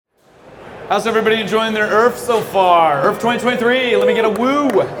How's everybody enjoying their ERF so far? ERF 2023, let me get a woo.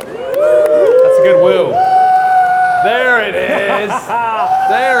 That's a good woo. There it is.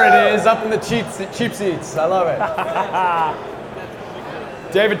 There it is, up in the cheap seats. I love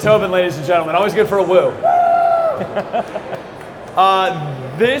it. David Tobin, ladies and gentlemen, always good for a woo.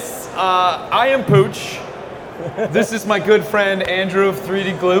 I am Pooch. This is my good friend Andrew of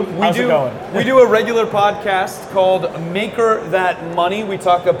 3D Gloop. How's it going? We do a regular podcast called Maker That Money. We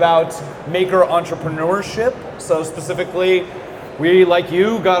talk about maker entrepreneurship. So specifically, we, like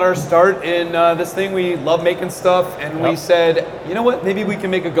you, got our start in this thing. We love making stuff, and we said, you know what, maybe we can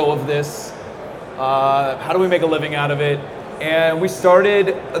make a go of this. How do we make a living out of it? And we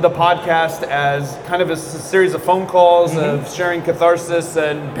started the podcast as kind of a series of phone calls of sharing catharsis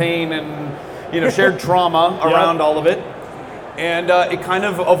and pain and shared trauma around all of it. And it kind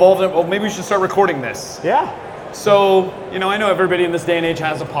of evolved, well, maybe we should start recording this. Yeah. So, I know everybody in this day and age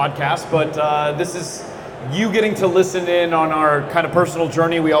has a podcast, but this is you getting to listen in on our kind of personal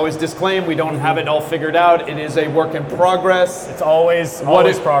journey. We always disclaim we don't have it all figured out. It is a work in progress. It's always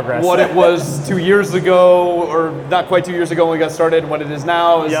progress. What it was 2 years ago, or not quite 2 years ago when we got started, and what it is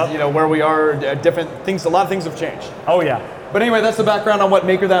now is where we are. Different things. A lot of things have changed. Oh yeah. But anyway, that's the background on what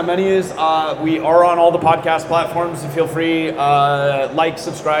Maker That Money is. We are on all the podcast platforms, so feel free, like,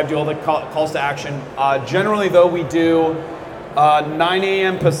 subscribe, do all the calls to action. Generally, though, we do 9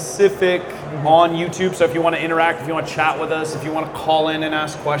 a.m. Pacific on YouTube, so if you want to interact, if you want to chat with us, if you want to call in and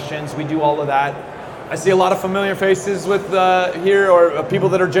ask questions, we do all of that. I see a lot of familiar faces with here, or people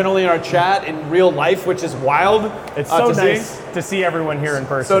that are generally in our chat in real life, which is wild. It's so nice to see everyone here in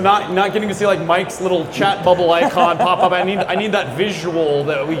person. So not getting to see like Mike's little chat bubble icon pop up. I need that visual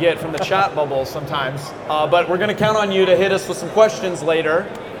that we get from the chat bubble sometimes. But we're going to count on you to hit us with some questions later.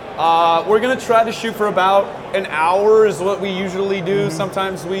 We're going to try to shoot for about an hour is what we usually do.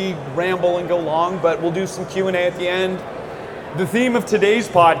 Sometimes we ramble and go long, but we'll do some Q&A at the end. The theme of today's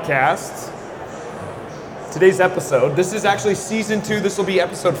podcast, today's episode, this is actually season 2. This will be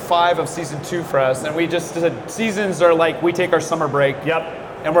episode 5 of season 2 for us. And we just said seasons are like we take our summer break. Yep.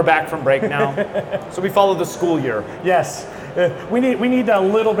 And we're back from break now. So we follow the school year. Yes. We need a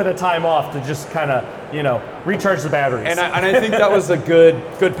little bit of time off to just kind of, recharge the batteries. And I think that was a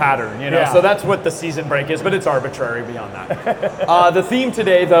good pattern, Yeah. So that's what the season break is, but it's arbitrary beyond that. The theme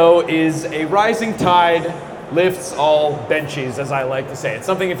today, though, is a rising tide lifts all benchies, as I like to say. It's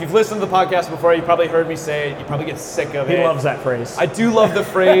something, if you've listened to the podcast before, you probably heard me say it, you probably get sick of it. He loves that phrase. I do love the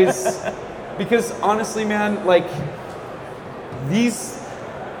phrase, because honestly, man, like,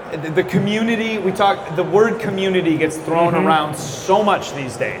 the community, the word community gets thrown around so much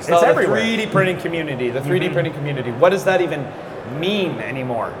these days. It's everywhere. The 3D printing community, the 3D printing community. What does that even mean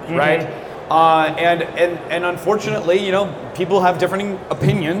anymore, right? And unfortunately, people have differing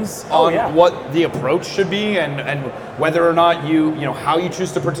opinions on what the approach should be and whether or not how you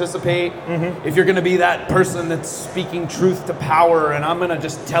choose to participate. If you're going to be that person that's speaking truth to power and I'm going to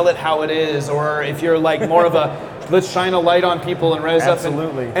just tell it how it is, or if you're like more of a let's shine a light on people and raise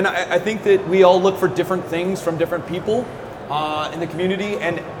Absolutely. up. And I think that we all look for different things from different people in the community,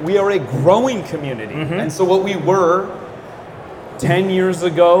 and we are a growing community. And so what we were 10 years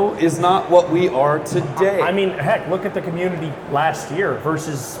ago is not what we are today. I mean, heck, look at the community last year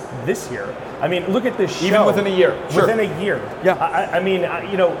versus this year. I mean, look at this show. Even within a year. Sure. Within a year. Yeah. I mean,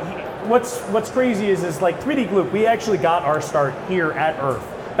 what's crazy is like 3D Gloop, we actually got our start here at ERF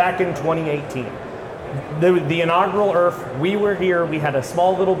back in 2018. The inaugural ERF, we were here, we had a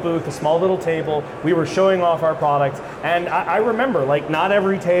small little booth, a small little table, we were showing off our product, and I remember, like, not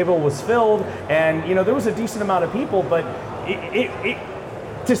every table was filled, and, there was a decent amount of people, but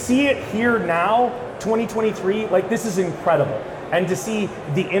to see it here now, 2023, like, this is incredible. And to see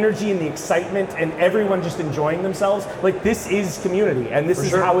the energy and the excitement and everyone just enjoying themselves, like, this is community, and this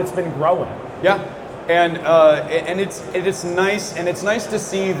is how it's been growing. Yeah, and it's nice, and it's nice to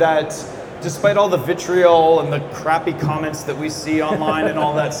see that despite all the vitriol and the crappy comments that we see online and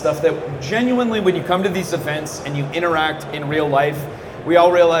all that stuff, that genuinely when you come to these events and you interact in real life, we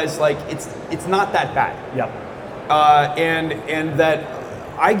all realize like it's not that bad. Yep. And that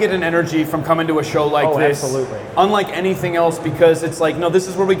I get an energy from coming to a show like this. Absolutely. Unlike anything else, because it's like, no, this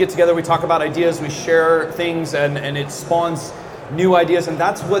is where we get together, we talk about ideas, we share things, and it spawns new ideas, and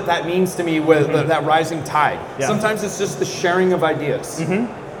that's what that means to me with that rising tide. Yeah. Sometimes it's just the sharing of ideas.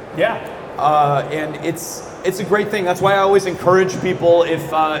 Yeah. And it's a great thing. That's why I always encourage people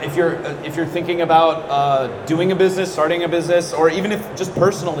if you're thinking about doing a business, starting a business, or even if just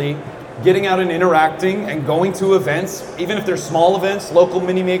personally getting out and interacting and going to events, even if they're small events, local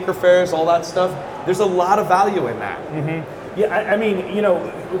mini maker fairs, all that stuff. There's a lot of value in that. Yeah, I mean,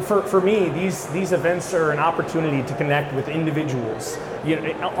 for me, these events are an opportunity to connect with individuals,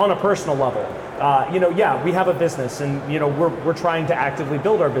 on a personal level. Yeah, we have a business, and we're trying to actively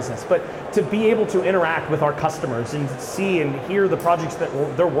build our business, but to be able to interact with our customers and see and hear the projects that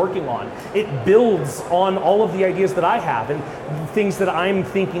they're working on, it builds on all of the ideas that I have and things that I'm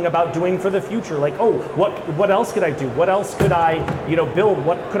thinking about doing for the future. Like, oh, what else could I do? What else could I build?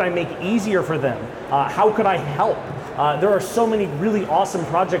 What could I make easier for them? How could I help? There are so many really awesome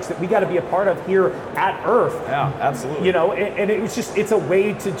projects that we got to be a part of here at Earth. Yeah, absolutely. And it's a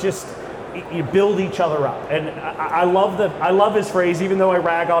way to just you build each other up. And I love his phrase, even though I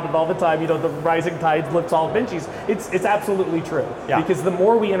rag on it all the time, the rising tide lifts all benches. It's absolutely true. Yeah. Because the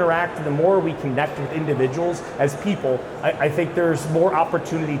more we interact and the more we connect with individuals as people, I think there's more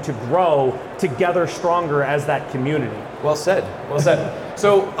opportunity to grow together stronger as that community. Well said. Well said.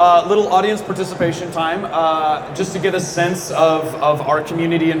 So, little audience participation time, just to get a sense of our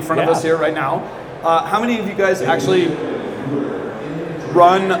community in front of us here right now. How many of you guys actually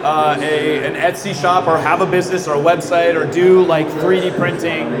run an Etsy shop or have a business or a website or do like 3D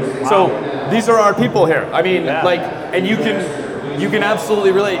printing? Wow. So these are our people here. I mean, and you can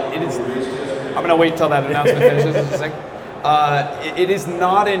absolutely relate. I'm gonna wait until that announcement finishes in a second. It is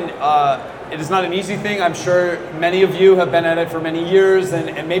not an easy thing. I'm sure many of you have been at it for many years,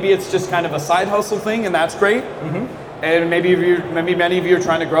 and maybe it's just kind of a side hustle thing, and that's great. Mm-hmm. And maybe many of you are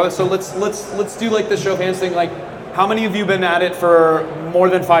trying to grow it. So let's do like the show of hands thing. Like, how many of you been at it for more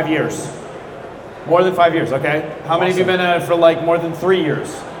than 5 years? More than 5 years, okay. How many of you been at it for like more than 3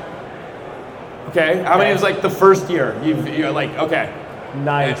 years? Okay. How many was like the first year? You're like, okay.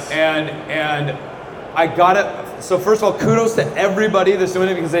 Nice. And I got it. So first of all, kudos to everybody that's doing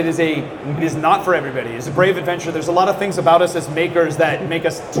it, because it is not for everybody. It's a brave adventure. There's a lot of things about us as makers that make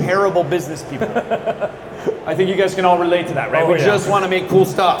us terrible business people. I think you guys can all relate to that, right? We just want to make cool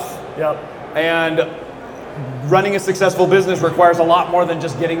stuff. Yep. And running a successful business requires a lot more than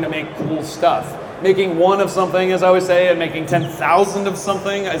just getting to make cool stuff. Making one of something, as I always say, and making 10,000 of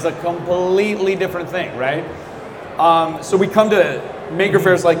something is a completely different thing, right? So we come to maker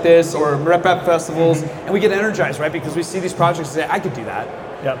fairs like this or RepRap festivals, and we get energized, right? Because we see these projects and say, I could do that.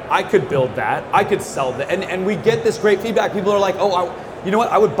 Yep. I could build that. I could sell that. And we get this great feedback. People are like, oh, you know what?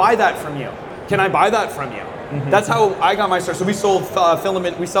 I would buy that from you. Can I buy that from you? Mm-hmm. That's how I got my start. So we sold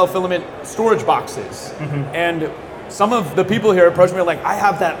filament. We sell filament storage boxes, and some of the people here approached me like, I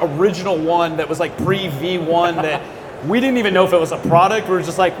have that original one that was like pre-V1 that we didn't even know if it was a product. We were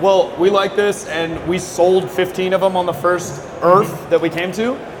just like, well, we like this, and we sold 15 of them on the first Earth that we came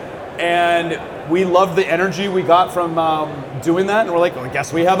to, and we loved the energy we got from doing that, and we're like, well, I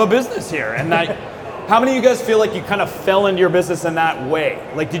guess we have a business here. And that. How many of you guys feel like you kind of fell into your business in that way?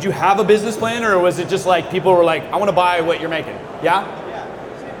 Like, did you have a business plan, or was it just like people were like, I want to buy what you're making? Yeah? Yeah,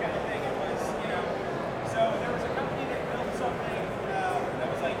 same kind of thing. It was, so there was a company that built something that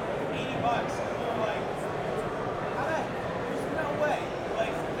was like $80, and we were like, how the heck? There's no way.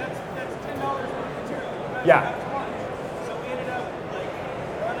 Like, that's $10 worth of material. You better have too much. So we ended up like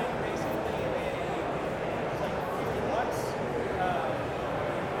running basically it was like $50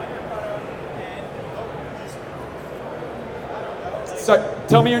 on your product, and just, I don't know. So,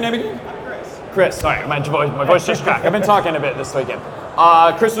 tell me your name again? I'm Chris. Chris. Sorry, my voice just cracked. I've been talking a bit this weekend.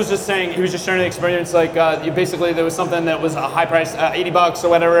 Chris was just saying, he was just sharing the experience, like, basically there was something that was a high price, $80 or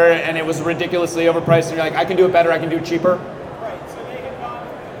whatever, and it was ridiculously overpriced, and you're like, I can do it better, I can do it cheaper. Right, so they had gone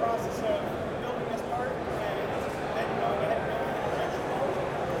through the process of building this part and then going ahead and building an injection mold.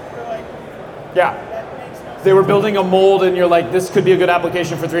 We're like, Yeah. that makes no sense. They were building a mold, and you're like, this could be a good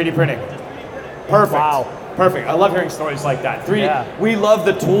application for 3D printing. Perfect. Wow. Perfect. I love hearing stories like that. 3D. Yeah. We love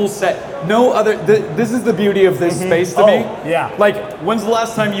the tool set. No other. This is the beauty of this space to me. Yeah. Like, when's the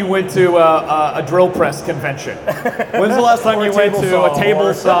last time you went to a drill press convention? When's the last time you went to a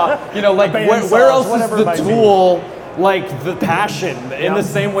table saw? You know, like where else is the tool like the passion in the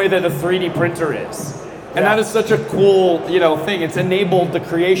same way that a 3D printer is? And that is such a cool, thing. It's enabled the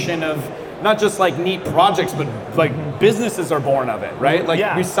creation of not just like neat projects, but like businesses are born of it, right?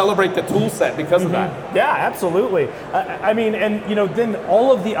 Like we celebrate the tool set because of that. Yeah, absolutely. I mean, and then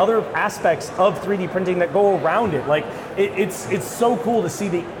all of the other aspects of 3D printing that go around it, like it's so cool to see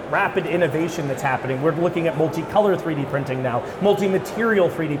the rapid innovation that's happening. We're looking at multicolor 3D printing now, multi-material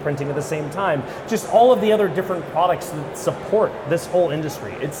 3D printing at the same time. Just all of the other different products that support this whole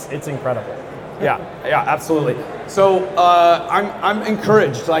industry. It's incredible. Yeah, absolutely. So I'm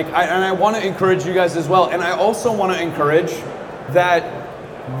encouraged, and I want to encourage you guys as well. And I also want to encourage that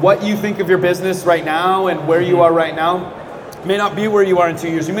what you think of your business right now and where you are right now may not be where you are in 2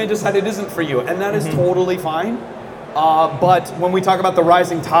 years. You may decide it isn't for you, and that is totally fine. But when we talk about the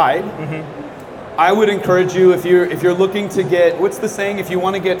rising tide, I would encourage you, if you're looking to get, what's the saying? If you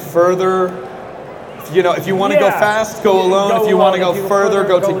want to get further, if you want to go fast, go alone. If you want to go further,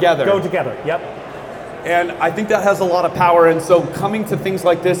 go together. Go together. Yep. And I think that has a lot of power. And so coming to things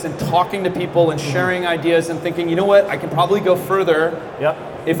like this and talking to people and sharing ideas and thinking, you know what, I can probably go further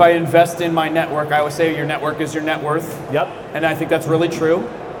if I invest in my network. I always say your network is your net worth. Yep. And I think that's really true.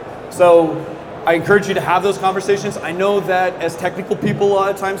 So I encourage you to have those conversations. I know that as technical people, a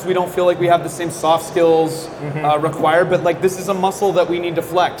lot of times we don't feel like we have the same soft skills required, but like this is a muscle that we need to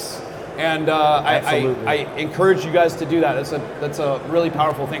flex. And I encourage you guys to do that. That's a really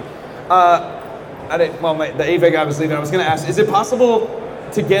powerful thing. The AV guy was leaving. I was going to ask, is it possible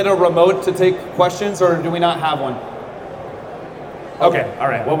to get a remote to take questions, or do we not have one? Okay, all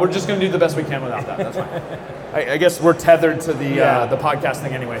right. Well, we're just going to do the best we can without that. That's fine. I guess we're tethered to the podcast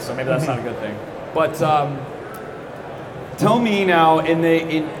thing anyway, so maybe that's not a good thing. But tell me now,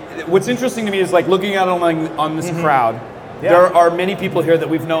 what's interesting to me is like looking out on this crowd. Yeah. There are many people here that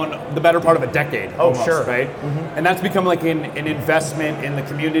we've known the better part of a decade. Almost, sure. Right? And that's become like an investment in the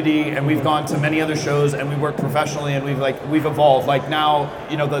community, and we've gone to many other shows, and we work professionally, and we've evolved. Like now,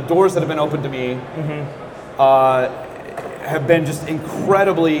 the doors that have been opened to me have been just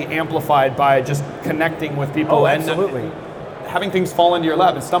incredibly amplified by just connecting with people. Oh, absolutely. And having things fall into your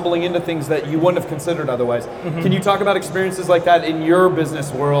lap and stumbling into things that you wouldn't have considered otherwise. Can you talk about experiences like that in your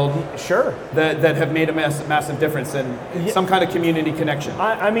business world? Sure. That have made a massive difference in some kind of community connection?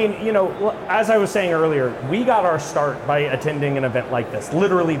 I mean, as I was saying earlier, we got our start by attending an event like this,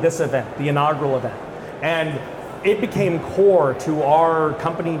 literally this event, the inaugural event. And it became core to our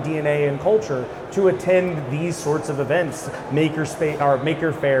company DNA and culture to attend these sorts of events, maker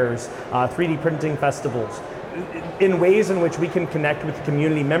fairs, 3D printing festivals, in ways in which we can connect with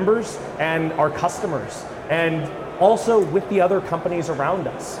community members and our customers, and also with the other companies around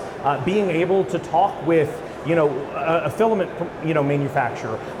us. Being able to talk with a filament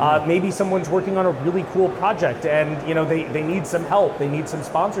manufacturer, maybe someone's working on a really cool project and they need some help, they need some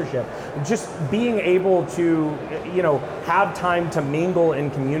sponsorship. Just being able to have time to mingle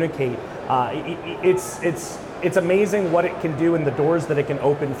and communicate. It's amazing what it can do and the doors that it can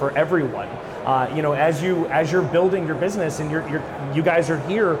open for everyone. As you're building your business and you guys are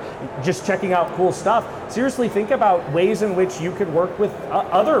here just checking out cool stuff, seriously think about ways in which you could work with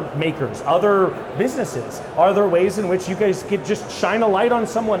other makers, other businesses. Are there ways in which you guys could just shine a light on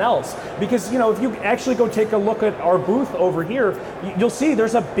someone else? Because if you actually go take a look at our booth over here, you'll see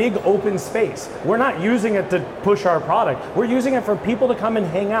there's a big open space. We're not using it to push our product. We're using it for people to come and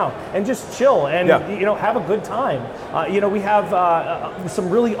hang out and just chill and have a good time. We have some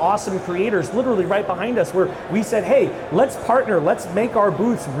really awesome creators literally right behind us where we said, hey, let's partner, let's make our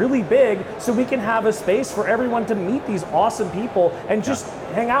booths really big so we can have a space for everyone to meet these awesome people and just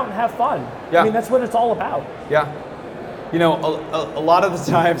hang out and have fun. Yeah. I mean, that's what it's all about. Yeah. A lot of the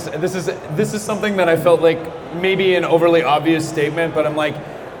times, this is something that I felt like maybe an overly obvious statement, but I'm like,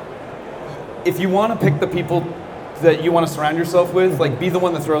 if you want to pick the people that you want to surround yourself with, like be the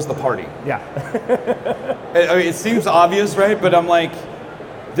one that throws the party. Yeah. I mean, it seems obvious, right? But I'm like,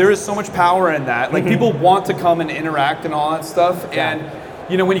 there is so much power in that. Like people want to come and interact and all that stuff. Yeah.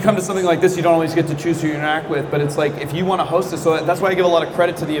 And when you come to something like this, you don't always get to choose who you interact with, but it's like, if you want to host it, so that's why I give a lot of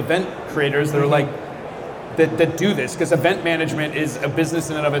credit to the event creators that are like, that do this, because event management is a business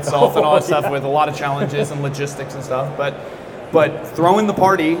in and of itself and all that stuff with a lot of challenges and logistics and stuff. But throwing the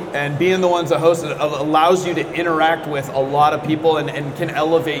party and being the ones that host it allows you to interact with a lot of people and can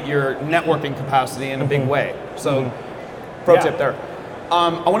elevate your networking capacity in a big way. So, pro tip there.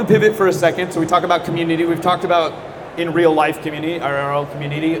 I want to pivot for a second. So we talk about community. We've talked about in real life community, IRL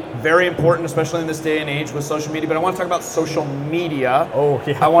community. Very important, especially in this day and age with social media. But I want to talk about social media. Oh,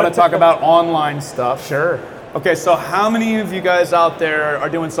 yeah. I want to talk about online stuff. Sure. Okay, so how many of you guys out there are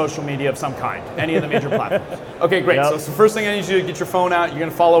doing social media of some kind? Any of the major platforms? Okay, great. Yep. So the first thing I need you to get your phone out. You're going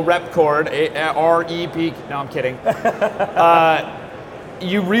to follow RepCord, R-E-P. No, I'm kidding.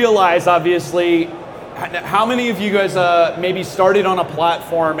 You realize, obviously, how many of you guys maybe started on a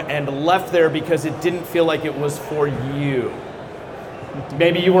platform and left there because it didn't feel like it was for you?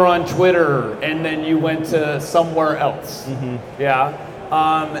 Maybe you were on Twitter and then you went to somewhere else. Yeah.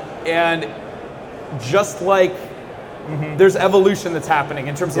 And just like there's evolution that's happening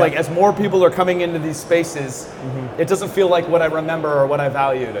in terms of like as more people are coming into these spaces, it doesn't feel like what I remember or what I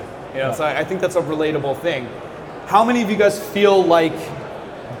valued. So I think that's a relatable thing. How many of you guys feel like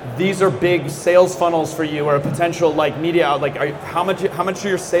these are big sales funnels for you or a potential like media out? Like how much of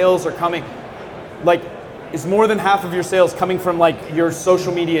your sales are coming? Like is more than half of your sales coming from like your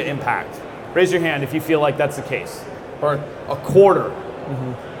social media impact? Raise your hand if you feel like that's the case. or a quarter.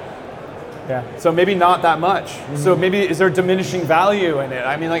 Yeah. So maybe not that much. So maybe is there diminishing value in it?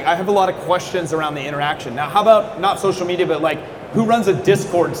 I mean, like I have a lot of questions around the interaction. Now, how about not social media, but like who runs a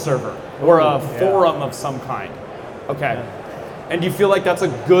Discord server or a forum of some kind? Okay. And do you feel like that's a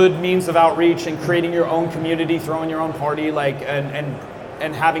good means of outreach and creating your own community, throwing your own party, like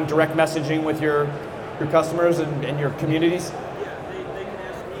and having direct messaging with your customers and your communities? They can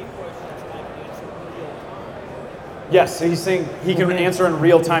ask me questions, I can answer real time. Yes, so he's saying he can answer in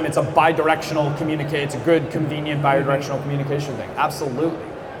real time. It's a bi-directional communicate. It's a good, convenient bi-directional communication thing. Absolutely.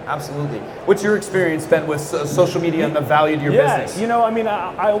 Absolutely. What's your experience been with social media and the value to your business? You know, I mean,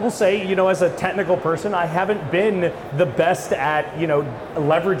 I will say, you know, as a technical person, I haven't been the best at, you know,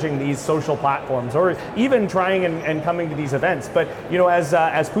 leveraging these social platforms or even trying and coming to these events. But, you know,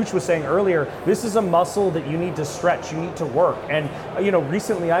 as Pooch was saying earlier, this is a muscle that you need to stretch, you need to work. And, you know,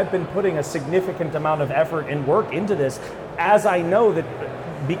 recently I've been putting a significant amount of effort and work into this, as I know that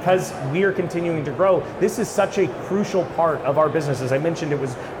because we are continuing to grow, this is such a crucial part of our business. As I mentioned, it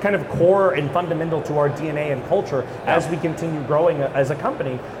was kind of core and fundamental to our DNA and culture. As we continue growing as a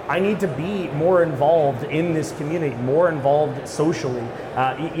company, I need to be more involved in this community, more involved socially,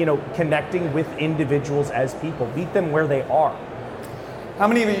 you know, connecting with individuals as people, meet them where they are. How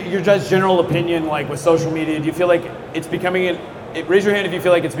many of your guys' general opinion, like with social media, do you feel like it's becoming, raise your hand if you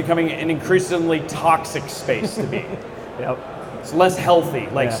feel like it's becoming an increasingly toxic space to be? Yep. It's less healthy.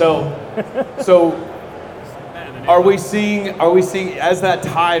 Like so are we seeing as that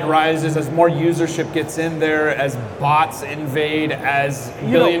tide rises, as more usership gets in there, as bots invade, as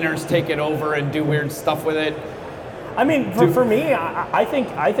billionaires take it over and do weird stuff with it? I mean, for me, I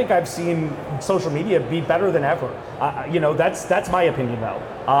think I've seen social media be better than ever. You know, that's my opinion, though.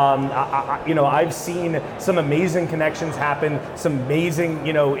 You know, I've seen some amazing connections happen, some amazing,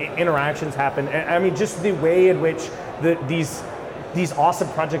 you know, interactions happen. And I mean, just the way in which these awesome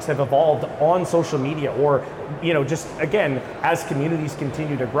projects have evolved on social media, or, you know, just again as communities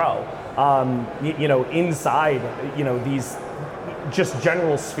continue to grow. You know, inside, you know, these just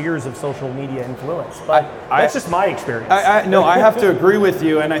general spheres of social media influence. But that's just my experience. No, I have to agree with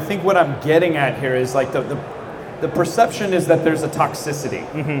you, and I think what I'm getting at here is like the perception is that there's a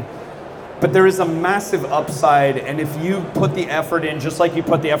toxicity. But there is a massive upside, and if you put the effort in, just like you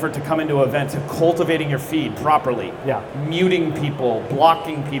put the effort to come into an event, to cultivating your feed properly, muting people,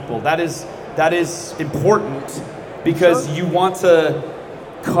 blocking people, that is important, because you want to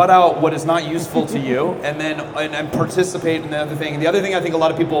cut out what is not useful to you, and then and participate in the other thing. And the other thing I think a lot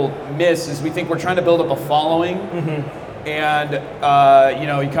of people miss is we think we're trying to build up a following, and you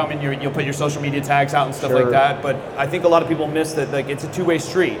know, you come and you'll put your social media tags out and stuff like that. But I think a lot of people miss that, like, it's a two-way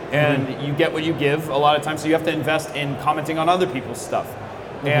street, and you get what you give a lot of times. So you have to invest in commenting on other people's stuff,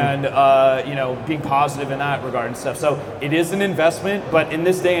 and you know, being positive in that regard and stuff. So it is an investment, but in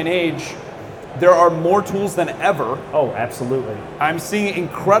this day and age, there are more tools than ever. Oh, absolutely. I'm seeing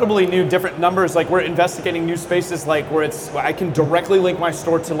incredibly new, different numbers. Like, we're investigating new spaces, like where I can directly link my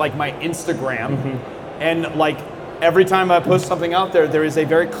store to like my Instagram, and like every time I post something out there, there is a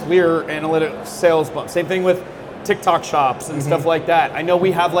very clear analytic sales bump. Same thing with TikTok shops and stuff like that. I know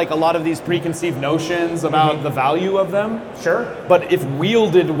we have like a lot of these preconceived notions about the value of them. Sure. But if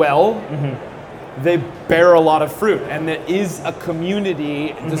wielded well, they bear a lot of fruit, and there is a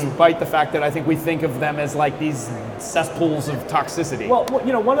community, despite the fact that I think we think of them as like these cesspools of toxicity. Well,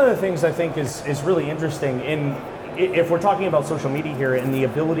 you know, one of the things I think is really interesting if we're talking about social media here and the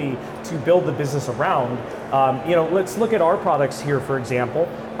ability to build the business around, you know, let's look at our products here, for example.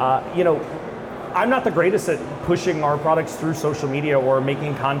 You know, I'm not the greatest at pushing our products through social media or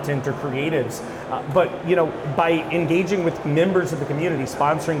making content or creatives, but, you know, by engaging with members of the community,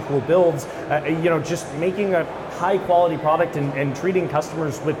 sponsoring cool builds, you know, just making a high quality product and treating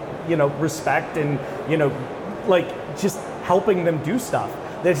customers with, you know, respect, and, you know, like just helping them do stuff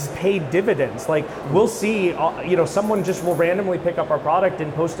that has paid dividends. Like, we'll see, you know, someone just will randomly pick up our product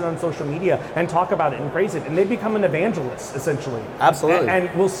and post it on social media and talk about it and praise it, and they become an evangelist, essentially. Absolutely.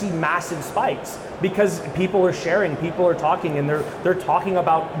 And we'll see massive spikes because people are sharing, people are talking, and they're talking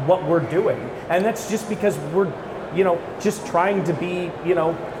about what we're doing. And that's just because we're, you know, just trying to be, you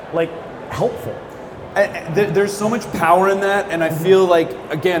know, like, helpful. There's so much power in that, and I feel like,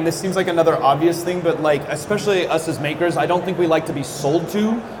 again, this seems like another obvious thing, but like, especially us as makers, I don't think we like to be sold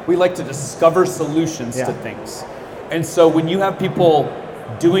to. We like to discover solutions to things. And so when you have people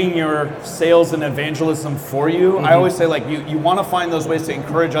doing your sales and evangelism for you, I always say, like, you want to find those ways to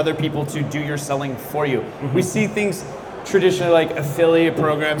encourage other people to do your selling for you. We see things traditionally like affiliate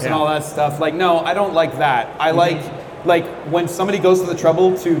programs and all that stuff. Like, no, I don't like that. I like like when somebody goes to the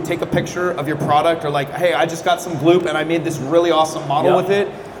trouble to take a picture of your product, or like, hey, I just got some gloop and I made this really awesome model with it.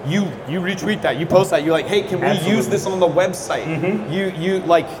 You retweet that, you post that, you're like, hey, can we use this on the website? You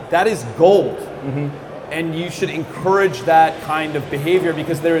like, that is gold. And you should encourage that kind of behavior,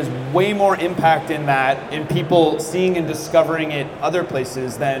 because there is way more impact in that, in people seeing and discovering it other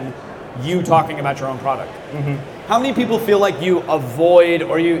places, than you talking about your own product. How many people feel like you avoid,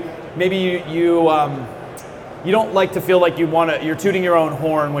 or you don't like to feel like you're tooting your own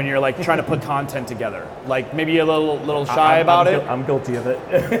horn when you're like trying to put content together? Like maybe a little shy about it? I'm guilty of it.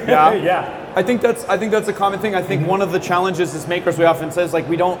 Yeah? Yeah. I think that's a common thing. I think one of the challenges as makers, we often say, is like,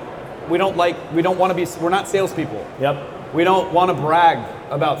 we're not salespeople. Yep. We don't want to brag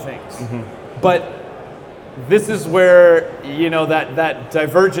about things. But this is where, that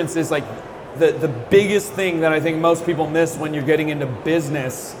divergence is like the biggest thing that I think most people miss when you're getting into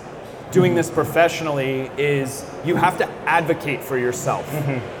business, doing this professionally, is you have to advocate for yourself.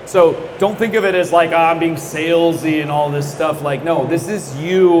 So don't think of it as like, I'm being salesy and all this stuff. Like, no, this is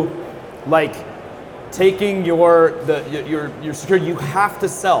you, like, taking your security. You have to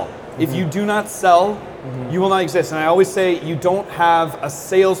sell. If you do not sell, you will not exist. And I always say, you don't have a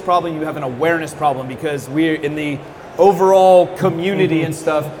sales problem, you have an awareness problem, because we're in the overall community and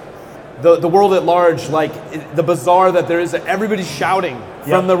stuff, the world at large, like the bazaar that there is, everybody's shouting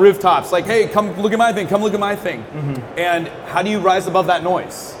from the rooftops, like, hey, come look at my thing, come look at my thing. And how do you rise above that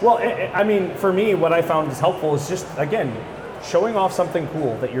noise? Well, I mean, for me, what I found is helpful is just, again, showing off something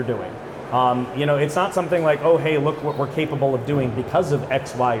cool that you're doing. It's not something like, oh, hey, look what we're capable of doing because of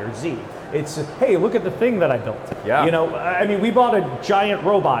X, Y, or Z. It's, hey, look at the thing that I built. Yeah. I mean, we bought a giant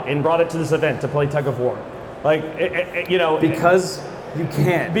robot and brought it to this event to play tug of war. Like, because you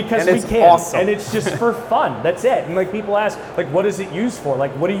can. Because and we it's can. Awesome. And it's just for fun. That's it. And like, people ask, like, what is it used for?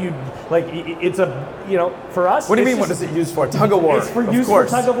 Like, what do you, like, it's a, for us. What do you mean, what is it used for? Tug of war. It's for use for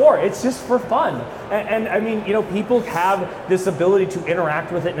tug of war. It's just for fun. And I mean, people have this ability to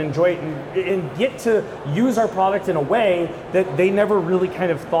interact with it and enjoy it and get to use our product in a way that they never really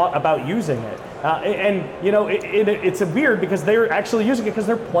kind of thought about using it. It's a weird, because they're actually using it because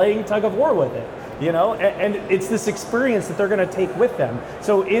they're playing tug of war with it. And it's this experience that they're going to take with them.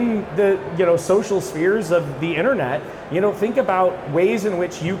 So in the, social spheres of the internet, think about ways in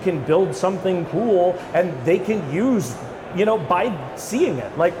which you can build something cool and they can use, by seeing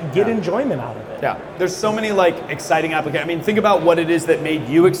it, like get enjoyment out of it. Yeah, there's so many like exciting applications. I mean, think about what it is that made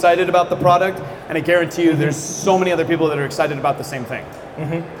you excited about the product, and I guarantee you there's so many other people that are excited about the same thing.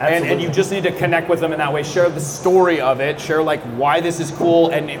 And you just need to connect with them in that way. Share the story of it. Share like why this is cool.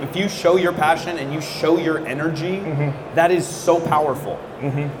 And if you show your passion and you show your energy, that is so powerful.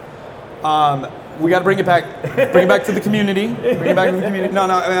 We got to bring it back to the community. Bring it back to the community. No,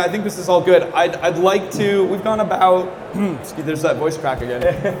 I mean, I think this is all good. I'd like to. We've gone about. There's that voice crack again.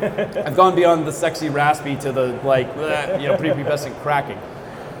 I've gone beyond the sexy raspy to the like, prepubescent cracking.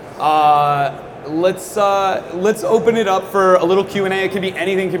 Let's open it up for a little Q&A. It could be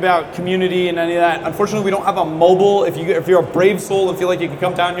anything about community and any of that. Unfortunately, we don't have a mobile. If you're a brave soul and feel like you can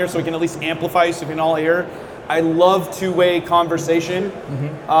come down here so we can at least amplify so we can all hear. I love two-way conversation.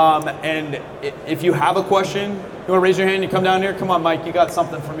 And if you have a question, you want to raise your hand, you come down here. Come on, Mike, you got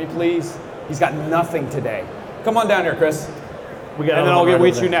something for me, please? He's got nothing today. Come on down here, Chris. And then I'll get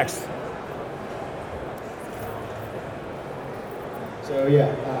with you next. So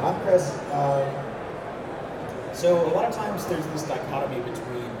I'm Chris. So a lot of times there's this dichotomy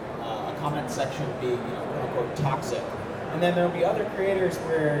between a comment section being, quote unquote, toxic, and then there'll be other creators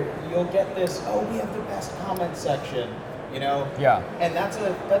where you'll get this, oh, we have the best comment section, Yeah. And that's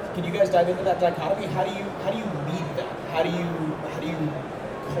can you guys dive into that dichotomy? How do you lead that? How do you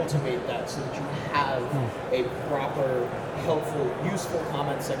cultivate that so that you have a proper, helpful, useful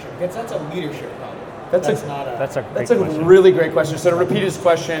comment section? Because that's a leadership problem. That's a really great question. So to repeat his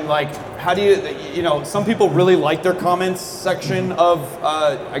question, like, how do you, some people really like their comments section of,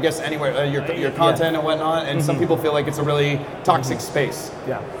 I guess, anywhere, your content and whatnot, and some people feel like it's a really toxic space.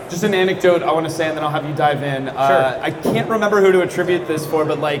 Yeah. Just an anecdote I want to say, and then I'll have you dive in. Sure. I can't remember who to attribute this for,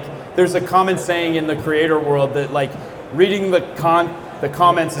 but like, there's a common saying in the creator world that like, reading the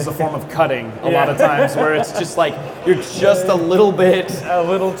comments is a form of cutting a lot of times, where it's just like you're just a little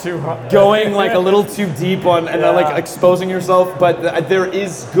too going like a little too deep on and like exposing yourself, but there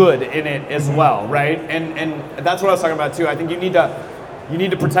is good in it as well, right? And that's what I was talking about too. I think you need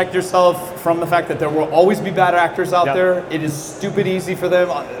to protect yourself from the fact that there will always be bad actors out there. It is stupid easy for them.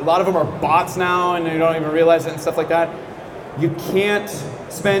 A lot of them are bots now, and you don't even realize it and stuff like that. You can't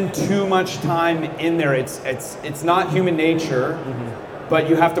spend too much time in there. It's not human nature. But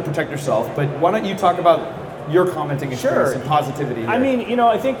you have to protect yourself. But why don't you talk about, your commenting experience Sure. and positivity. I here. mean,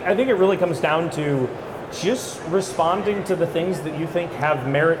 I think it really comes down to just responding to the things that you think have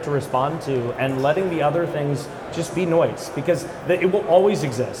merit to respond to, and letting the other things just be noise, because it will always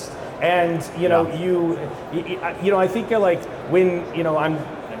exist. And I think like when I'm.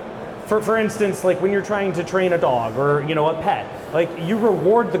 For instance, like when you're trying to train a dog or a pet, like you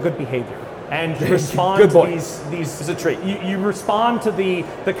reward the good behavior and you respond Good to boy. these. It's a treat. You respond to the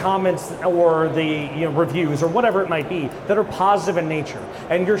comments or the reviews or whatever it might be that are positive in nature,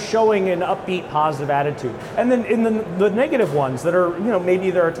 and you're showing an upbeat, positive attitude. And then in the negative ones that are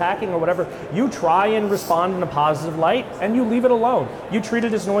maybe they're attacking or whatever, you try and respond in a positive light and you leave it alone. You treat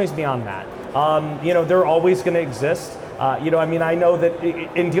it as noise beyond that. They're always going to exist. I know that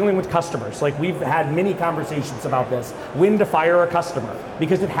in dealing with customers, like we've had many conversations about this, when to fire a customer,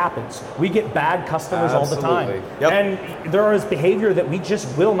 because it happens. We get bad customers all the time. Yep. And there is behavior that we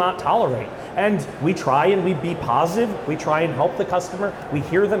just will not tolerate. And we try and we be positive, we try and help the customer, we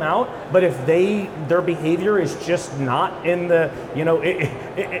hear them out, but if their behavior is just not in the,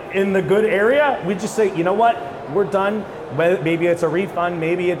 in the good area, we just say, you know what, we're done. Maybe it's a refund,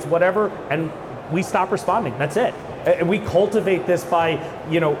 maybe it's whatever, and we stop responding, that's it. And we cultivate this by,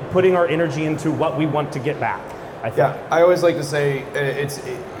 putting our energy into what we want to get back, I think. Yeah, I always like to say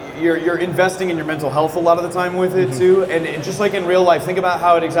you're investing in your mental health a lot of the time with it too, and just like in real life, think about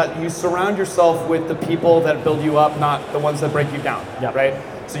how you surround yourself with the people that build you up, not the ones that break you down, right?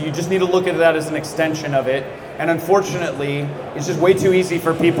 So you just need to look at that as an extension of it. And unfortunately, it's just way too easy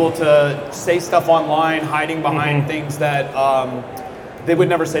for people to say stuff online, hiding behind things that they would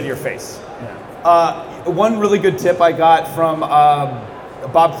never say to your face. One really good tip I got from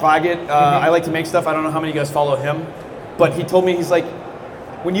Bob Claggett. I like to make stuff. I don't know how many of you guys follow him, but he told me, he's like,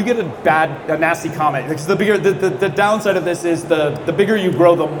 when you get a nasty comment, because the downside of this is the bigger you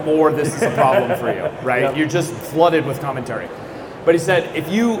grow, the more this is a problem for you, right? Yep. You're just flooded with commentary. But he said,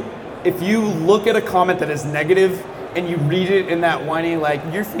 if you look at a comment that is negative and you read it in that whiny, like,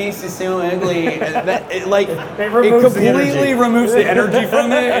 your face is so ugly, it completely removes the energy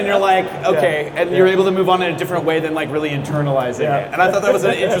from it, and you're like, okay, and you're able to move on in a different way than like really internalizing it. And I thought that was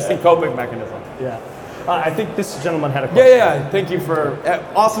an interesting coping mechanism. Yeah. I think this gentleman had a question. Yeah. Thank you for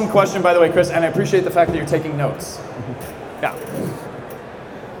awesome question, by the way, Chris, and I appreciate the fact that you're taking notes. Yeah.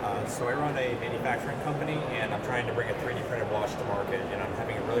 So I run a manufacturing company, and I'm trying to bring a 3D printed watch to market, and I'm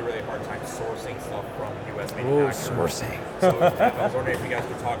having a really, really hard time sourcing stuff from U.S. manufacturers. So I was wondering if you guys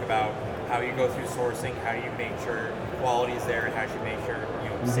could talk about how you go through sourcing, how you make sure quality is there, and how you make sure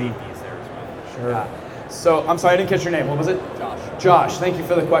safety is there as well. Sure. So I'm sorry, I didn't catch your name. What was it? Josh, thank you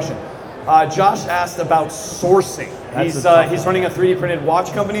for the question. Josh asked about sourcing. He's running a 3D printed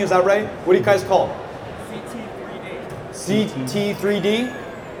watch company, is that right? What do you guys call it? CT3D?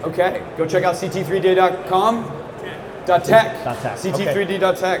 Okay, go check out ct3d.com. .tech.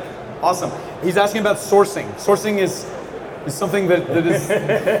 ct3d.tech. Awesome. He's asking about sourcing. Sourcing is something that is...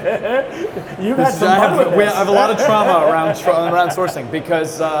 You've had some fun with this. I have a lot of trauma around sourcing,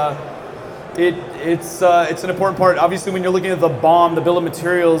 because it's an important part. Obviously, when you're looking at the BOM, the bill of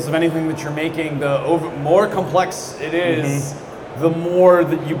materials of anything that you're making, the more complex it is, the more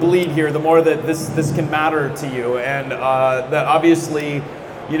that you bleed here, the more that this can matter to you, and that obviously,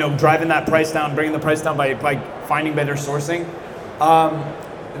 driving that price down, bringing the price down by finding better sourcing.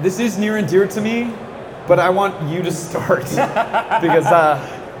 This is near and dear to me, but I want you to start because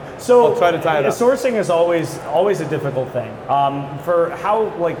I'll try to tie it up. Sourcing is always a difficult thing. For how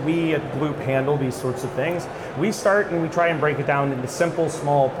we at Gloop handle these sorts of things, we start and we try and break it down into simple,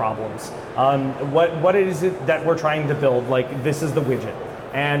 small problems. What is it that we're trying to build? Like, this is the widget,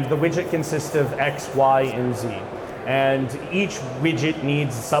 and the widget consists of X, Y, and Z. And each widget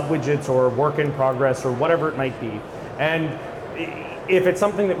needs sub-widgets or work in progress or whatever it might be. And if it's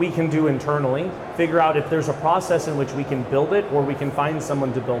something that we can do internally, figure out if there's a process in which we can build it, or we can find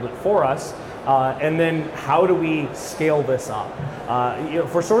someone to build it for us, and then how do we scale this up?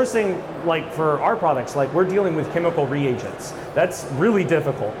 For sourcing, for our products, we're dealing with chemical reagents. That's really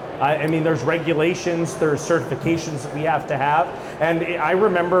difficult. I mean, there's regulations, there's certifications that we have to have, and I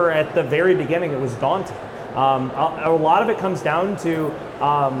remember at the very beginning it was daunting. A lot of it comes down to,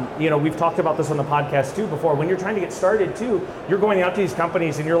 we've talked about this on the podcast too before, when you're trying to get started too, you're going out to these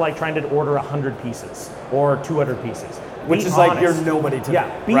companies and you're trying to order 100 pieces or 200 pieces. Which is honest. You're nobody to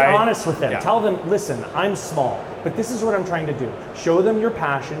them. Be right? honest with them. Yeah. Tell them, listen, I'm small, but this is what I'm trying to do. Show them your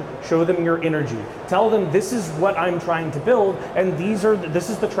passion, show them your energy. Tell them this is what I'm trying to build, and this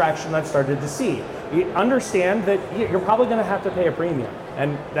is the traction I've started to see. You understand that you're probably going to have to pay a premium,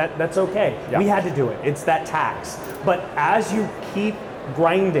 and that's okay. Yeah. We had to do it. It's that tax. But as you keep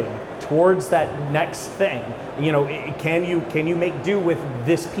grinding towards that next thing. You know, can you make do with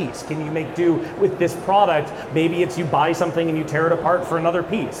this piece? Can you make do with this product? Maybe it's you buy something and you tear it apart for another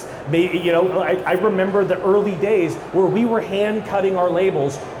piece. Maybe, you know, I remember the early days where we were hand cutting our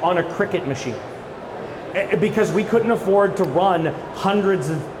labels on a Cricut machine because we couldn't afford to run hundreds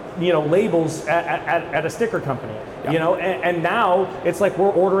of labels at a sticker company. Yep. You know, and now it's like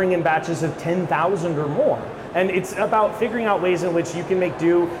we're ordering in batches of 10,000 or more. And it's about figuring out ways in which you can make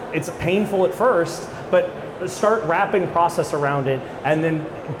do. It's painful at first, but start wrapping process around it, and then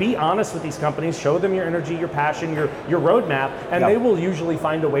be honest with these companies. Show them your energy, your passion, your roadmap, and they will usually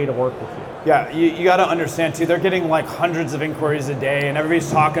find a way to work with you. Yeah, you got to understand too. They're getting like hundreds of inquiries a day, and everybody's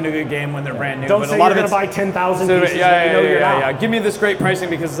talking a good game when they're brand new. Don't but say a lot you're of going to buy 10,000 pieces. Yeah. Give me this great pricing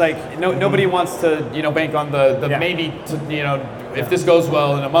because like nobody wants to bank on the maybe if this goes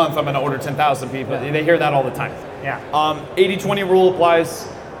well in a month I'm going to order 10,000 people. Yeah. They hear that all the time. Yeah. 80-20 rule applies.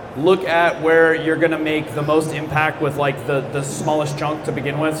 Look at where you're going to make the most impact with like the smallest chunk to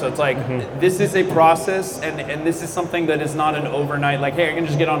begin with. So it's like this is a process, and this is something that is not an overnight like, hey, I can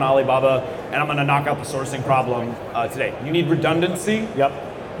just get on Alibaba and I'm going to knock out the sourcing problem today. You need redundancy. Yep.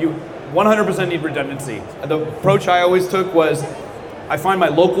 You 100% need redundancy. The approach I always took was I find my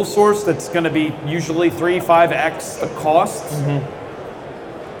local source that's going to be usually 3-5x the cost.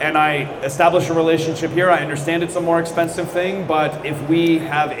 And I establish a relationship here. I understand it's a more expensive thing, but if we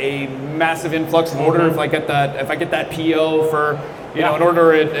have a massive influx of order, if I get that PO for an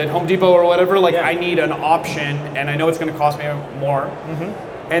order at Home Depot or whatever, I need an option, and I know it's going to cost me more.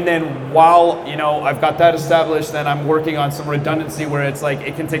 And then while I've got that established, then I'm working on some redundancy where it's like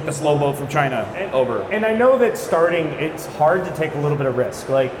it can take the slow boat from China over. And I know that starting, it's hard to take a little bit of risk.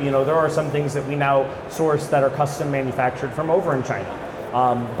 Like there are some things that we now source that are custom manufactured from over in China.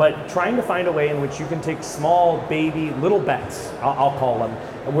 But trying to find a way in which you can take small, baby, little bets, I'll call them,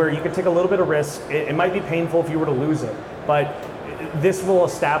 where you can take a little bit of risk. It might be painful if you were to lose it, but this will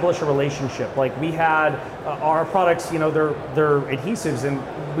establish a relationship. Like we had our products, they're adhesives, and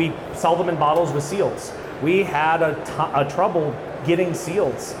we sell them in bottles with seals. We had a trouble getting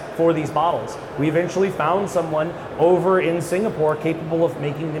seals for these bottles. We eventually found someone over in Singapore capable of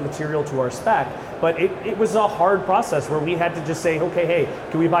making the material to our spec, but it was a hard process where we had to just say, okay, hey,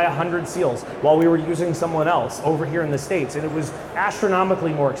 can we buy 100 seals while we were using someone else over here in the States? And it was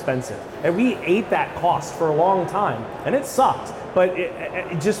astronomically more expensive. And we ate that cost for a long time, and it sucked. But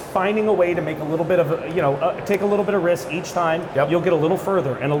just finding a way to make a little bit of, take a little bit of risk each time, you'll get a little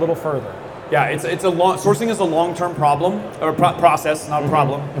further and a little further. Yeah, sourcing is a long-term problem or process, not a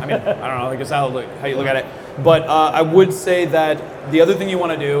problem. I mean, I don't know, I guess how you look at it. But I would say that the other thing you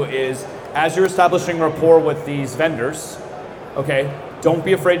want to do is, as you're establishing rapport with these vendors, okay, don't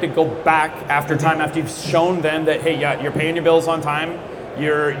be afraid to go back after you've shown them that, hey, yeah, you're paying your bills on time,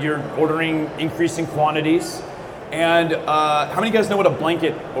 you're ordering increasing quantities. And how many of you guys know what a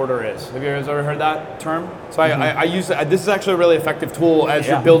blanket order is? Have you guys ever heard that term? So I use this is actually a really effective tool as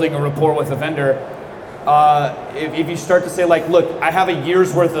you're building a rapport with a vendor. If you start to say like, look, I have a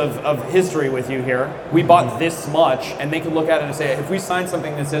year's worth of history with you here. We bought this much, and they can look at it and say, if we sign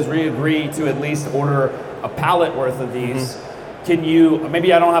something that says we agree to at least order a pallet worth of these, can you? Maybe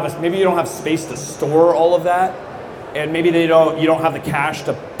you don't have space to store all of that, and maybe you don't have the cash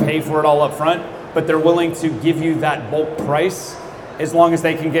to pay for it all up front. But they're willing to give you that bulk price as long as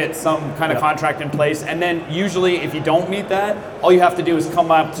they can get some kind of contract in place. And then usually if you don't meet that, all you have to do is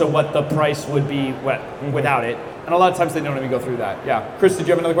come up to what the price would be without it. And a lot of times they don't even go through that. Yeah. Chris, did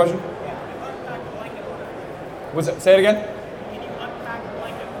you have another question? Yeah, unpack blanket order. Say it again? Can you unpack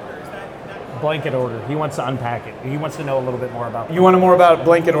blanket order? Is that blanket order? He wants to unpack it. He wants to know a little bit more about that. You want to know more about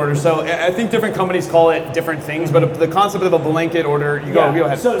blanket order. So I think different companies call it different things, but the concept of a blanket order, go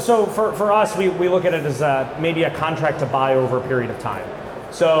ahead. So for us, we look at it as maybe a contract to buy over a period of time.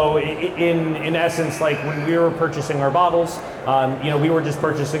 So in essence, like when we were purchasing our bottles, we were just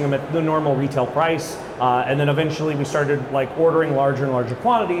purchasing them at the normal retail price, and then eventually we started like ordering larger and larger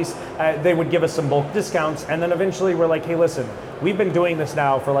quantities. They would give us some bulk discounts, and then eventually we're like, hey, listen, we've been doing this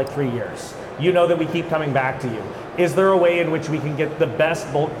now for like 3 years. You know that we keep coming back to you. Is there a way in which we can get the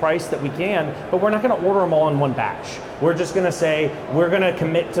best bulk price that we can, but we're not going to order them all in one batch? We're just going to say, we're going to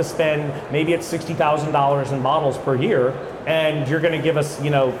commit to spend, maybe it's $60,000 in bottles per year, and you're going to give us,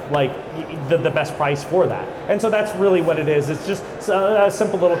 the best price for that. And so that's really what it is. It's just a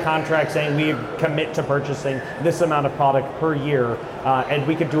simple little contract saying we commit to purchasing this amount of product per year, and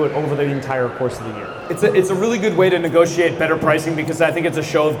we could do it over the entire course of the year. It's a really good way to negotiate better pricing, because I think it's a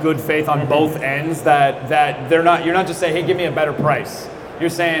show of good faith on both ends that you're not just saying, hey, give me a better price. You're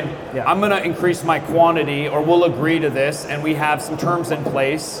saying, Yeah. I'm going to increase my quantity, or we'll agree to this, and we have some terms in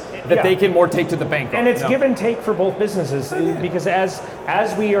place that Yeah. they can more take to the bank. And it's give and take for both businesses, because as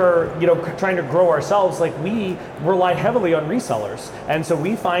we are, trying to grow ourselves, like we rely heavily on resellers, and so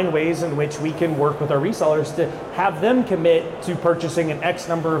we find ways in which we can work with our resellers to have them commit to purchasing an X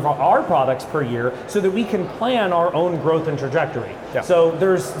number of our products per year, so that we can plan our own growth and trajectory. Yeah. So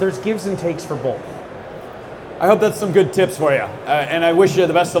there's gives and takes for both. I hope that's some good tips for you, and I wish you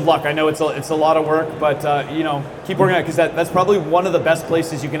the best of luck. I know it's a lot of work, but keep working on it, because that's probably one of the best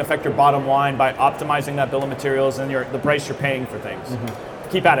places you can affect your bottom line, by optimizing that bill of materials and the price you're paying for things.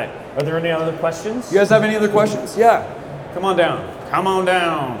 Keep at it. Are there any other questions? You guys have any other questions? Yeah, come on down. Come on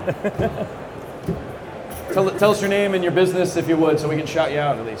down. Tell us your name and your business, if you would, so we can shout you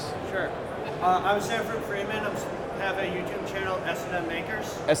out at least. Sure. I'm Sanford Freeman. I have a YouTube channel, S&M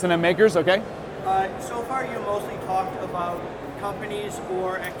Makers. S&M Makers, okay? So far, you mostly talked about companies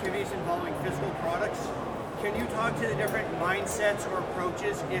or activities involving physical products. Can you talk to the different mindsets or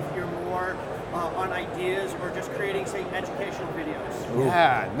approaches if you're more on ideas or just creating, say, educational videos?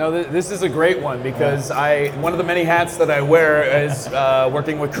 Yeah, no, this is a great one, because one of the many hats that I wear is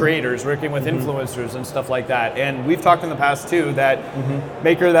working with creators, working with influencers and stuff like that. And we've talked in the past too that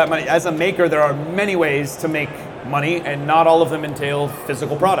maker that money. As a maker, there are many ways to make money, and not all of them entail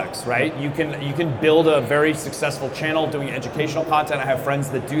physical products, right? You can build a very successful channel doing educational content. I have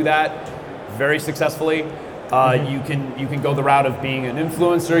friends that do that very successfully. You can go the route of being an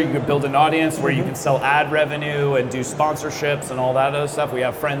influencer. You can build an audience where you can sell ad revenue and do sponsorships and all that other stuff. We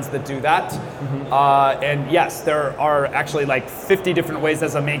have friends that do that. And yes, there are actually like 50 different ways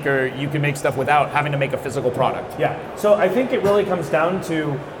as a maker you can make stuff without having to make a physical product. Yeah, so I think it really comes down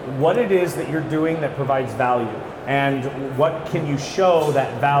to what it is that you're doing that provides value, and what can you show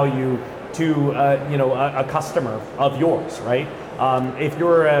that value to a customer of yours, right? If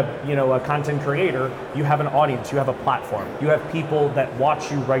you're a content creator, you have an audience, you have a platform, you have people that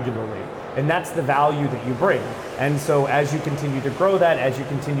watch you regularly, and that's the value that you bring. And so as you continue to grow that, as you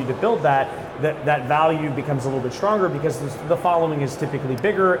continue to build that value becomes a little bit stronger, because the following is typically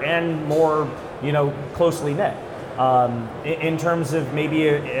bigger and more closely knit. In terms of maybe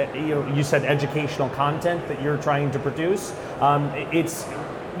you said educational content that you're trying to produce, it's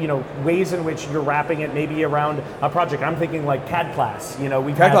ways in which you're wrapping it maybe around a project. I'm thinking like CAD class.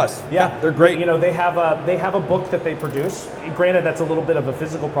 CAD class. Yeah, they're great. They have a book that they produce. Granted, that's a little bit of a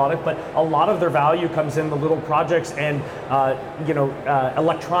physical product, but a lot of their value comes in the little projects and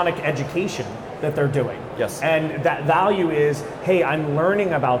electronic education that they're doing. Yes. And that value is, hey, I'm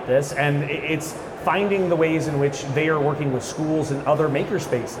learning about this, and it's finding the ways in which they are working with schools and other maker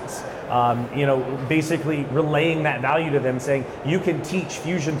spaces. Basically relaying that value to them, saying you can teach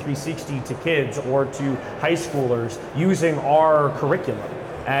Fusion 360 to kids or to high schoolers using our curriculum,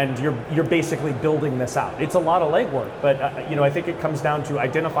 and you're basically building this out. It's a lot of legwork, but I think it comes down to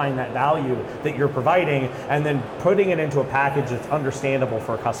identifying that value that you're providing, and then putting it into a package that's understandable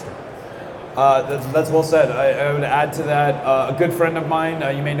for a customer. That's well said. I would add to that, a good friend of mine,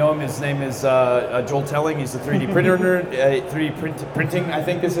 you may know him, his name is Joel Telling. He's a 3D printer nerd, 3D printing, I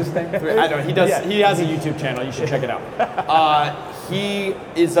think is his thing. I don't know, he has a YouTube channel, you should check it out. He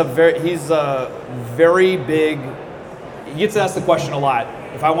gets asked the question a lot,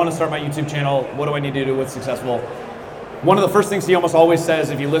 if I want to start my YouTube channel, what do I need to do? What's successful? One of the first things he almost always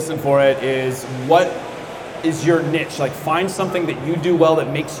says, if you listen for it, is what is your niche? Like, find something that you do well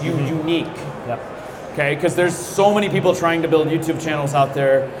that makes you unique. Yep. Okay, because there's so many people trying to build YouTube channels out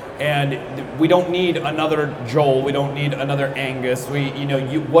there, and we don't need another Joel. We don't need another Angus.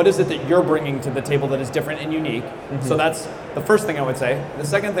 What is it that you're bringing to the table that is different and unique? So that's the first thing I would say. The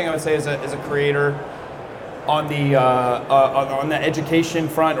second thing I would say is as a creator, on the education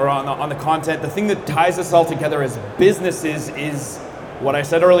front, or on the content, the thing that ties us all together as businesses is what I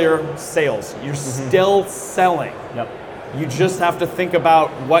said earlier: sales. You're still selling. Yep. You just have to think about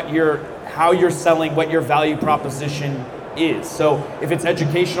how you're selling, what your value proposition is. So if it's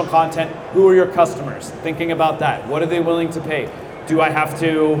educational content, who are your customers? Thinking about that. What are they willing to pay? Do I have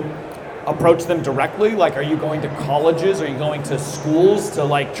to approach them directly? Like, are you going to colleges? Are you going to schools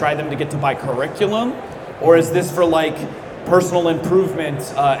to try them to get to buy curriculum? Or is this for personal improvement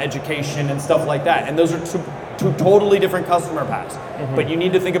education and stuff like that? And those are two totally different customer paths. But you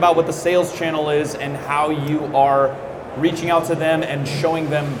need to think about what the sales channel is and how you are reaching out to them and showing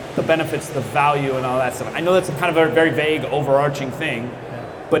them the benefits, the value, and all that stuff. I know that's kind of a very vague, overarching thing,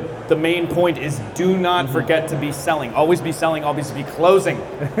 but the main point is do not forget to be selling. Always be selling, always be closing.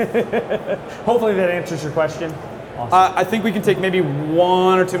 Hopefully that answers your question. Awesome. I think we can take maybe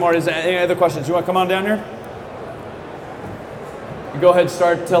one or two more. Is there any other questions? You want to come on down here? go ahead,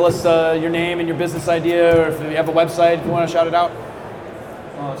 tell us your name and your business idea, or if you have a website, if you want to shout it out.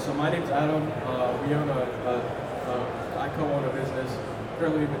 So my name's Adam. We own I co-own a business.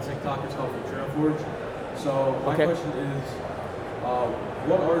 Currently, we've been TikTokers called Trail Forge. So my question is,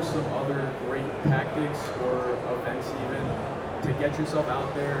 what are some other great tactics or events even to get yourself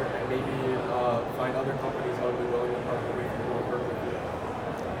out there and maybe find other companies that would be willing to partner with you or work with you?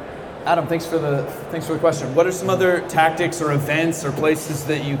 Adam, thanks for the question. What are some other tactics or events or places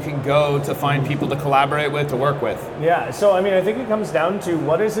that you can go to find people to collaborate with, to work with? Yeah, so I mean, I think it comes down to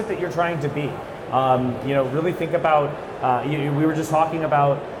what is it that you're trying to be. Really think about. We were just talking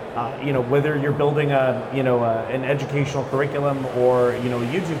about. Whether you're building an educational curriculum or a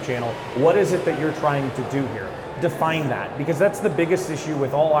YouTube channel, what is it that you're trying to do here? Define that, because that's the biggest issue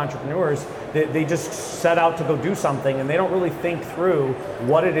with all entrepreneurs. They just set out to go do something and they don't really think through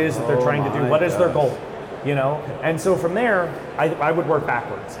what it is that they're trying to do. What is their goal? And so from there, I would work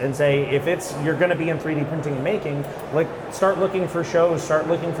backwards and say, if you're going to be in 3D printing and making, like start looking for shows, start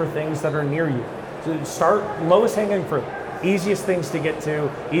looking for things that are near you. So start lowest hanging fruit. Easiest things to get to,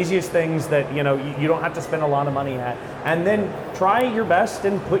 easiest things that you don't have to spend a lot of money at, and then try your best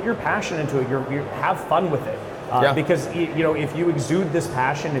and put your passion into it. You have fun with it, because if you exude this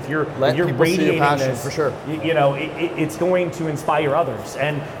passion, if you're radiating this, for sure. It's going to inspire others,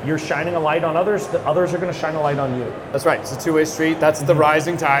 and you're shining a light on others. The others are going to shine a light on you. That's right. It's a two-way street. That's the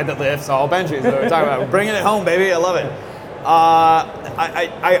rising tide that lifts all benches. That we're talking about. We're bringing it home, baby. I love it.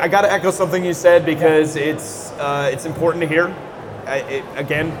 I got to echo something you said because it's important to hear. It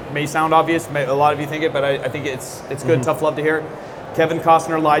again may sound obvious. A lot of you think it, but I think it's good. Tough love to hear. Kevin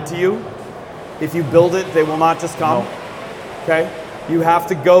Costner lied to you. If you build it, they will not just come. No. Okay, you have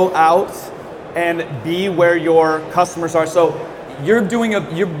to go out and be where your customers are. So you're building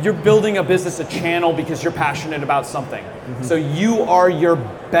a business, a channel, because you're passionate about something. So you are your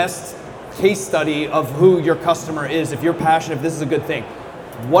best case study of who your customer is. If you're passionate, if this is a good thing.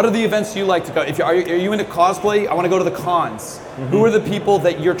 What are the events you like to go? Are you into cosplay? I want to go to the cons. Who are the people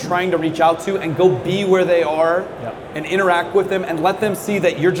that you're trying to reach out to and go be where they are and interact with them and let them see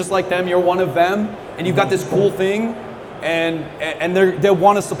that you're just like them, you're one of them, and you've got this cool thing, and they'll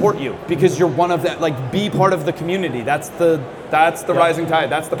want to support you because you're one of them. Like, be part of the community. That's the rising tide.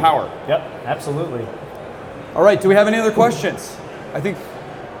 That's the power. Yep, absolutely. All right, do we have any other questions? I think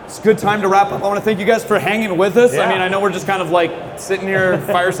it's a good time to wrap up. I want to thank you guys for hanging with us. Yeah. I mean, I know we're just kind of like sitting here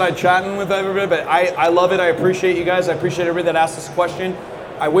fireside chatting with everybody, but I love it. I appreciate you guys. I appreciate everybody that asked us a question.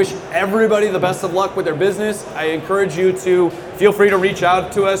 I wish everybody the best of luck with their business. I encourage you to feel free to reach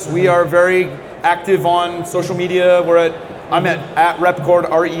out to us. We are very active on social media. I'm at RepKord,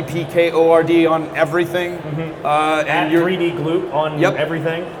 RepKord on everything. At 3D Gloop on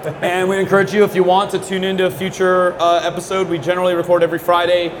everything. And we encourage you, if you want, to tune into a future episode. We generally record every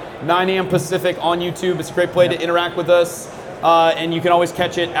Friday, 9 a.m. Pacific on YouTube. It's a great way to interact with us. And you can always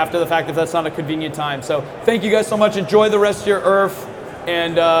catch it after the fact if that's not a convenient time. So thank you guys so much. Enjoy the rest of your Earth.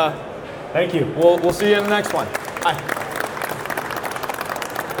 And thank you. We'll see you in the next one. Bye.